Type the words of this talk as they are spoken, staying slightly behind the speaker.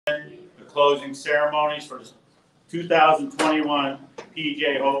closing ceremonies for the 2021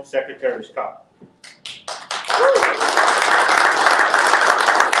 PJ Hope Secretary's Cup.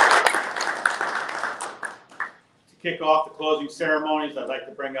 To kick off the closing ceremonies, I'd like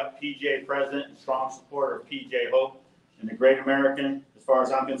to bring up PGA President and strong supporter of PJ Hope and the Great American, as far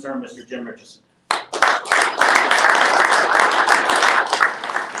as I'm concerned, Mr. Jim Richardson.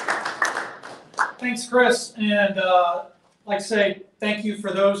 Thanks, Chris, and I'd like to say thank you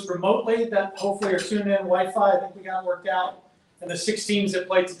for those remotely that hopefully are tuned in Wi-Fi. I think we got it worked out, and the 6 teams that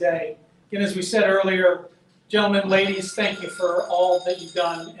played today. Again, as we said earlier, gentlemen, ladies, thank you for all that you've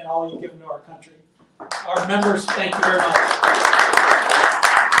done and all you've given to our country. Our members, thank you very much.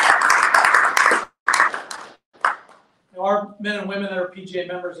 Our men and women that are PGA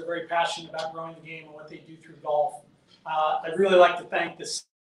members are very passionate about growing the game and what they do through golf. I'd really like to thank the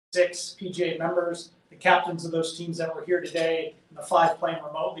 6 PGA members, the captains of those teams that were here today, and the 5 playing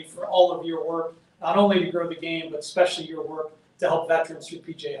remotely for all of your work, not only to grow the game, but especially your work to help veterans through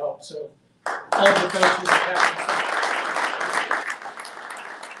PGA Hope. So all of the coaches and captains.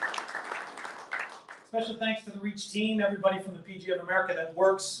 Special thanks to the Reach team, everybody from the PGA of America that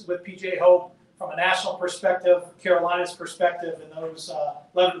works with PGA Hope from a national perspective, Carolina's perspective, and those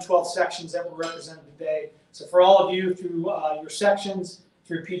 11, 12 sections that were represented today. So for all of you through your sections,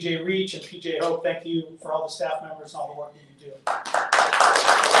 through PGA Reach and PGA Hope, thank you for all the staff members and all the work that you do.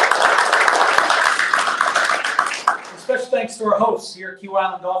 And special thanks to our hosts here at Key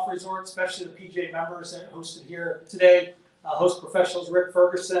Island Golf Resort, especially the PGA members that hosted here today. Host professionals Rick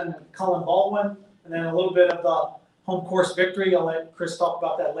Ferguson and Cullen Baldwin, and then a little bit of the home course victory. I'll let Chris talk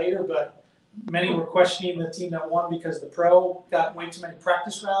about that later, but many were questioning the team that won because the pro got way too many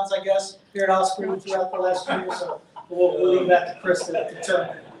practice rounds, I guess, here at Osprey throughout the last year. So we'll leave that to Chris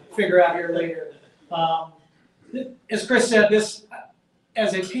to figure out here later. As Chris said, this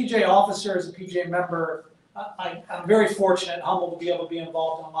as a PGA officer, as a PGA member, I'm very fortunate and humbled to be able to be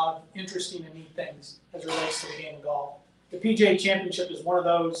involved in a lot of interesting and neat things as it relates to the game of golf. The PGA Championship is one of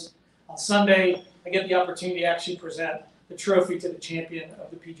those. On Sunday, I get the opportunity to actually present the trophy to the champion of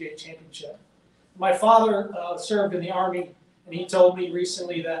the PGA Championship. My father served in the Army, and he told me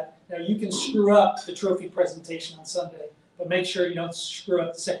recently that you can screw up the trophy presentation on Sunday, but make sure you don't screw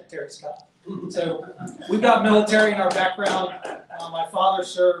up the Secretary's Cup. So we've got military in our background. My father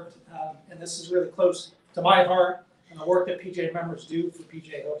served, and this is really close to my heart and the work that PGA members do for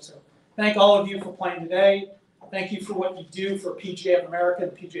PGA Hope. So thank all of you for playing today. Thank you for what you do for PGA of America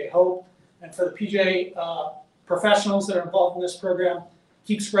and PGA Hope, and for the PGA professionals that are involved in this program.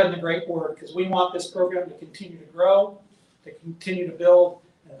 Keep spreading the great word, because we want this program to continue to grow, to continue to build,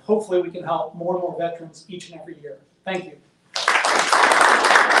 and hopefully we can help more and more veterans each and every year. Thank you.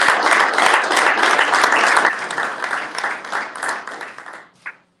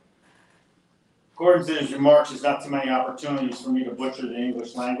 According to his remarks, there's not too many opportunities for me to butcher the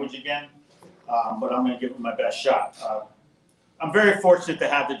English language again, but I'm going to give it my best shot. I'm very fortunate to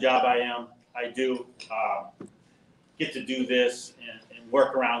have the job I do, get to do this and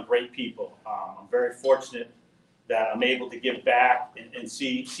work around great people. I'm very fortunate that I'm able to give back and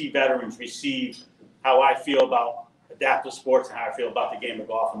see veterans receive how I feel about adaptive sports and how I feel about the game of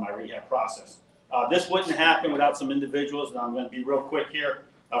golf in my rehab process. This wouldn't happen without some individuals, and I'm going to be real quick here.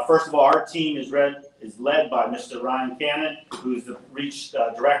 First of all, our team is led by Mr. Ryan Cannon, who's the Reach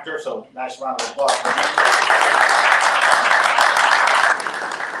director, so nice round of applause for him.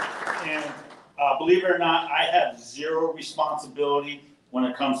 And believe it or not, I have zero responsibility when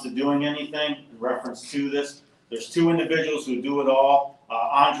it comes to doing anything in reference to this. There's 2 individuals who do it all,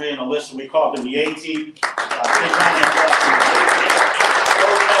 Andre and Alyssa. We call them the A-Team.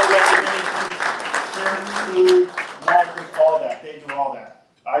 Food, magic, all that. They do all that.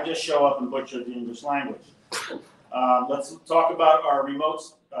 I just show up and butcher the English language. Let's talk about our remote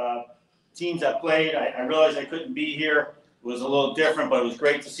teams that played. I realized I couldn't be here. It was a little different, but it was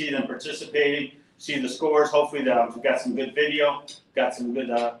great to see them participating, see the scores. Hopefully we've got some good video, got some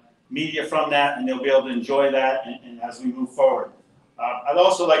good media from that, and they'll be able to enjoy that and as we move forward. I'd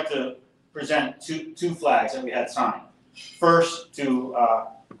also like to present two flags that we had signed. First, to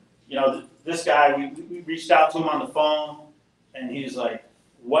this guy, we reached out to him on the phone, and he's like,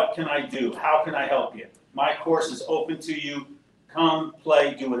 what can I do? How can I help you? My course is open to you. Come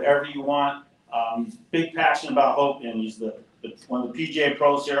play, do whatever you want. He's big passion about Hope, and he's one of the PGA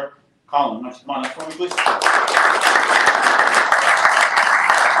pros here. Colin, why don't you come on up for me, please?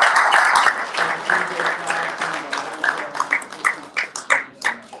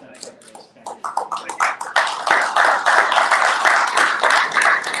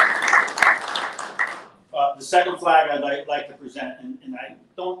 The second flag I'd like to present, and I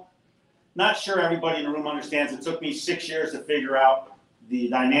don't not sure everybody in the room understands. It took me 6 years to figure out the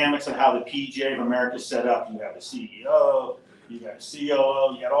dynamics of how the PGA of America is set up. You have a CEO, you got a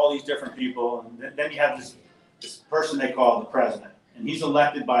COO, you got all these different people, and then you have this person they call the president, and he's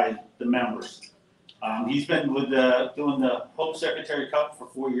elected by the members. He's been with doing the Hope Secretary Cup for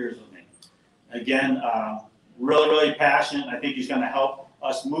 4 years with me. Again, really passionate. I think he's going to help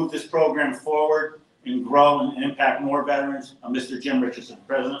us move this program forward and grow and impact more veterans. Mr. Jim Richardson,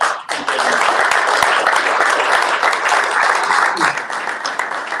 President.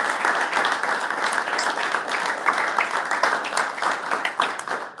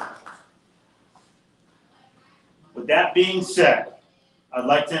 With that being said, I'd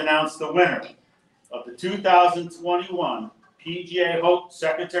like to announce the winner of the 2021 PGA Hope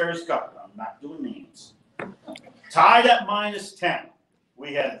Secretary's Cup. I'm not doing names. Tied at -10,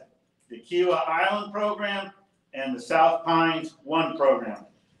 we had the Kiowa Island program and the South Pines 1 program.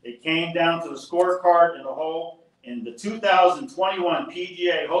 It came down to the scorecard in the whole. In the 2021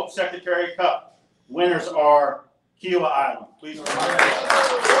 PGA Hope Secretary Cup, winners are Kiowa Island. Please welcome.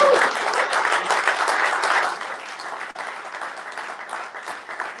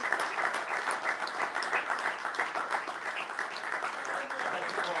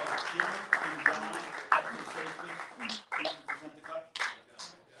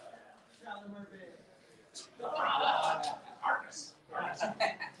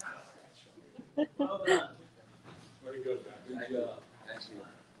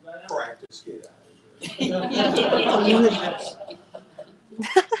 Practice.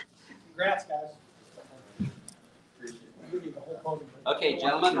 Congrats, guys. Okay,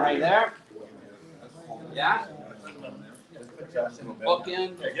 gentlemen, right there. Yeah. Book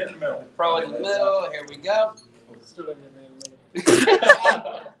in. Pro in the middle. Here we go.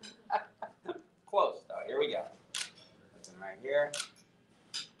 Close though. Here we go. Right here.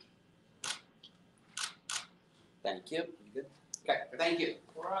 Thank you. You good? Okay. Thank you.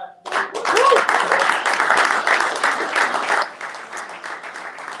 All right.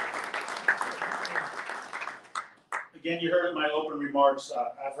 Again, you heard in my open remarks,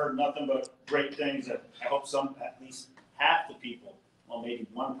 I've heard nothing but great things that I hope at least half the people, well, maybe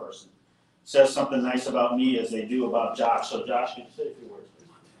one person, says something nice about me as they do about Josh. So Josh, can you say a few words,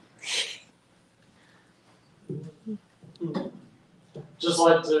 please? Just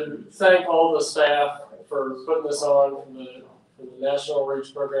like to thank all the staff for putting this on from the National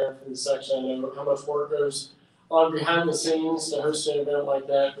Reach program from the section. I know how much work goes on behind the scenes to host an event like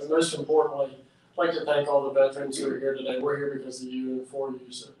that, but most importantly, I'd like to thank all the veterans who are here today. We're here because of you and for you.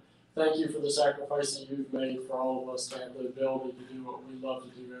 So thank you for the sacrifice that you've made for all of us to have the ability to do what we love to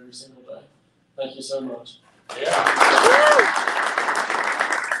do every single day. Thank you so much.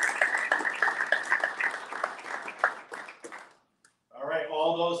 All right,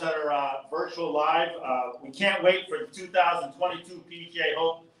 all those that are virtual live, we can't wait for the 2022 PGA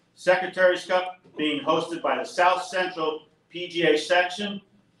Hope Secretary's Cup being hosted by the South Central PGA section.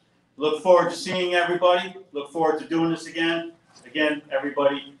 Look forward to seeing everybody. Look forward to doing this again. Again,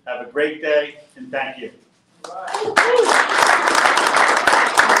 everybody, have a great day, and thank you.